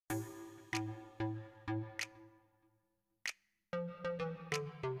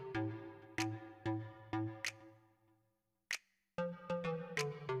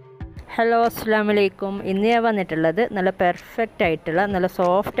Hello അസ്സലാമു അലൈക്കും. ഇന്ന് ഞാൻ വന്നിട്ടുള്ളത് നല്ല പെർഫെക്റ്റ് ആയിട്ടുള്ള നല്ല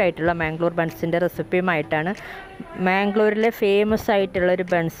സോഫ്റ്റ് ആയിട്ടുള്ള മാംഗ്ലൂർ ബൺസിൻ്റെ റെസിപ്പിയുമായിട്ടാണ്. മാംഗ്ലൂരിലെ ഫേമസ് ആയിട്ടുള്ള ഒരു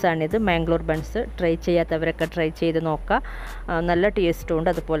ബൺസാണിത്. മാംഗ്ലൂർ ബൺസ് ട്രൈ ചെയ്യാത്തവരൊക്കെ ട്രൈ ചെയ്ത് നോക്കുക. നല്ല ടേസ്റ്റും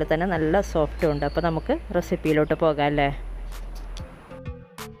ഉണ്ട്, അതുപോലെ തന്നെ നല്ല സോഫ്റ്റും ഉണ്ട്. അപ്പോൾ നമുക്ക് റെസിപ്പിയിലോട്ട് പോകാം അല്ലേ.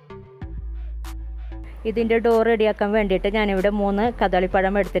 ഇതിൻ്റെ ഡോ റെഡിയാക്കാൻ വേണ്ടിയിട്ട് ഞാനിവിടെ 3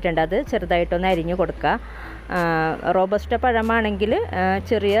 കദളിപ്പഴം എടുത്തിട്ടുണ്ട്. അത് ചെറുതായിട്ടൊന്ന് അരിഞ്ഞു കൊടുക്കുക. റോബസ്റ്റ പഴമാണെങ്കിൽ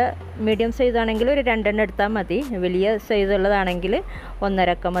ചെറിയ മീഡിയം സൈസാണെങ്കിൽ ഒരു 2 എടുത്താൽ മതി. വലിയ സൈസുള്ളതാണെങ്കിൽ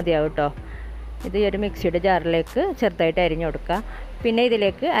 1.5 മതിയാവും കേട്ടോ. ഇത് ഒരു മിക്സിയുടെ ജാറിലേക്ക് ചെറുതായിട്ട് അരിഞ്ഞു കൊടുക്കുക. പിന്നെ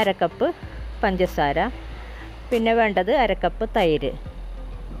ഇതിലേക്ക് 1/2 കപ്പ് പഞ്ചസാര, പിന്നെ വേണ്ടത് 1/2 കപ്പ് തൈര്,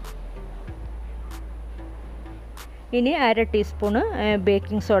 ഇനി 1/2 ടീസ്പൂണ്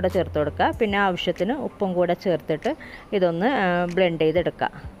ബേക്കിംഗ് സോഡ ചേർത്ത് കൊടുക്കുക. പിന്നെ ആവശ്യത്തിന് ഉപ്പും കൂടെ ചേർത്തിട്ട് ഇതൊന്ന് ബ്ലെൻഡ് ചെയ്തെടുക്കുക.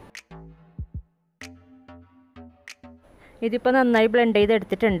 ഇതിപ്പോൾ നന്നായി ബ്ലെൻഡ്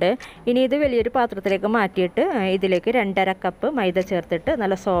ചെയ്തെടുത്തിട്ടുണ്ട്. ഇനി ഇത് വലിയൊരു പാത്രത്തിലേക്ക് മാറ്റിയിട്ട് ഇതിലേക്ക് 2.5 കപ്പ് മൈദ ചേർത്തിട്ട്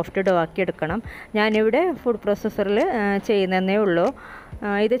നല്ല സോഫ്റ്റ് ഡോ ആക്കി എടുക്കണം. ഞാനിവിടെ ഫുഡ് പ്രോസസ്സറിൽ ചെയ്യുന്നതേ ഉള്ളൂ.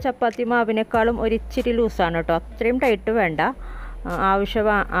 ഇത് ചപ്പാത്തി മാവിനേക്കാളും ഒരിച്ചിരി ലൂസാണ് കേട്ടോ, അത്രയും ടൈറ്റ് വേണ്ട.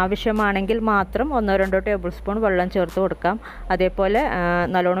 ആവശ്യമാണെങ്കിൽ മാത്രം 1-2 ടേബിൾ സ്പൂൺ വെള്ളം ചേർത്ത് കൊടുക്കാം. അതേപോലെ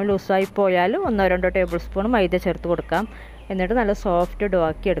നല്ലോണം ലൂസായി പോയാലും 1-2 ടേബിൾ സ്പൂൺ മൈദ ചേർത്ത് കൊടുക്കാം. എന്നിട്ട് നല്ല സോഫ്റ്റ് ഡോ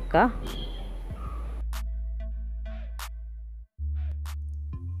ആക്കി എടുക്കുക.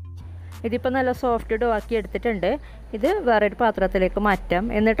 ഇതിപ്പോൾ നല്ല സോഫ്റ്റ് ഡോ ആക്കി എടുത്തിട്ടുണ്ട്. ഇത് വേറൊരു പാത്രത്തിലേക്ക് മാറ്റാം.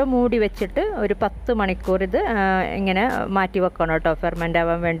 എന്നിട്ട് മൂടി വെച്ചിട്ട് ഒരു 10 മണിക്കൂർ ഇത് ഇങ്ങനെ മാറ്റി വെക്കണം കേട്ടോ, ഫെർമെൻ്റ്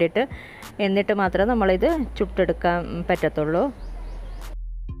ആവാൻ വേണ്ടിയിട്ട്. എന്നിട്ട് മാത്രമേ നമ്മളിത് ചുട്ടെടുക്കാൻ പറ്റത്തുള്ളൂ.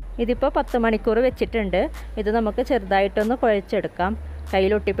 ഇതിപ്പോൾ 10 മണിക്കൂർ വെച്ചിട്ടുണ്ട്. ഇത് നമുക്ക് ചെറുതായിട്ടൊന്ന് കുഴച്ചെടുക്കാം.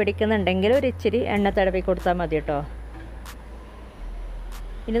 കയ്യിലൊട്ടി പിടിക്കുന്നുണ്ടെങ്കിൽ ഒരു ഇച്ചിരി എണ്ണ തടവി കൊടുത്താൽ മതി കേട്ടോ.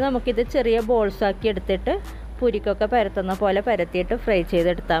 ഇനി നമുക്കിത് ചെറിയ ബോൾസാക്കി എടുത്തിട്ട് പുരിക്കൊക്കെ പരത്തുന്ന പോലെ പരത്തിയിട്ട് ഫ്രൈ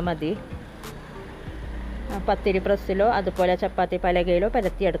ചെയ്തെടുത്താൽ മതി. പത്തിരി പ്രസ്സിലോ അതുപോലെ ചപ്പാത്തി പലകയിലോ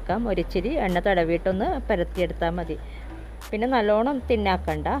പരത്തിയെടുക്കാം. ഒരിച്ചിരി എണ്ണ തടവിയിട്ടൊന്ന് പരത്തിയെടുത്താൽ മതി. പിന്നെ നല്ലോണം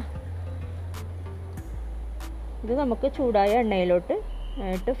തിന്നാക്കണ്ട. ഇത് നമുക്ക് ചൂടായ എണ്ണയിലോട്ട്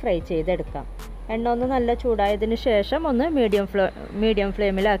ഇട്ട് ഫ്രൈ ചെയ്തെടുക്കാം. എണ്ണ ഒന്ന് നല്ല ചൂടായതിന് ശേഷം ഒന്ന് മീഡിയം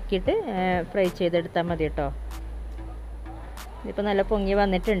ഫ്ലെയിമിലാക്കിയിട്ട് ഫ്രൈ ചെയ്തെടുത്താൽ മതി കേട്ടോ. ഇതിപ്പോൾ നല്ല പൊങ്ങി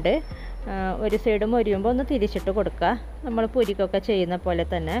വന്നിട്ടുണ്ട്. ഒരു സൈഡ് മൊരിയുമ്പോൾ ഒന്ന് തിരിച്ചിട്ട് കൊടുക്കുക. നമ്മൾ പുരിക്കൊക്കെ ചെയ്യുന്ന പോലെ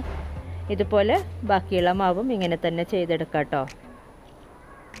തന്നെ ഇതുപോലെ ബാക്കിയുള്ള മാവും ഇങ്ങനെ തന്നെ ചെയ്തെടുക്കാം കേട്ടോ.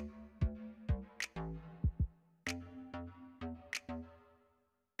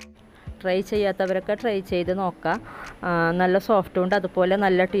 ട്രൈ ചെയ്യാത്തവരൊക്കെ ട്രൈ ചെയ്ത് നോക്കാം. നല്ല സോഫ്റ്റും ഉണ്ട്, അതുപോലെ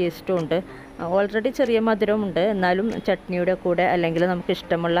നല്ല ടേസ്റ്റും ഉണ്ട്. ഓൾറെഡി ചെറിയ മധുരമുണ്ട്, എന്നാലും ചട്നിയുടെ കൂടെ അല്ലെങ്കിൽ നമുക്ക്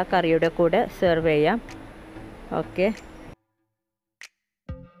ഇഷ്ടമുള്ള കറിയുടെ കൂടെ സെർവ് ചെയ്യാം. ഓക്കെ,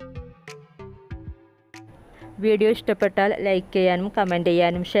 വീഡിയോ ഇഷ്ടപ്പെട്ടാൽ ലൈക്ക് ചെയ്യാനും കമൻറ്റ്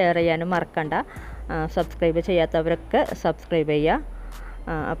ചെയ്യാനും ഷെയർ ചെയ്യാനും മറക്കണ്ട. സബ്സ്ക്രൈബ് ചെയ്യാത്തവരൊക്കെ സബ്സ്ക്രൈബ്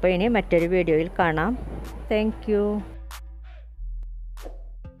ചെയ്യുക. അപ്പോൾ ഇനി മറ്റൊരു വീഡിയോയിൽ കാണാം. Thank you.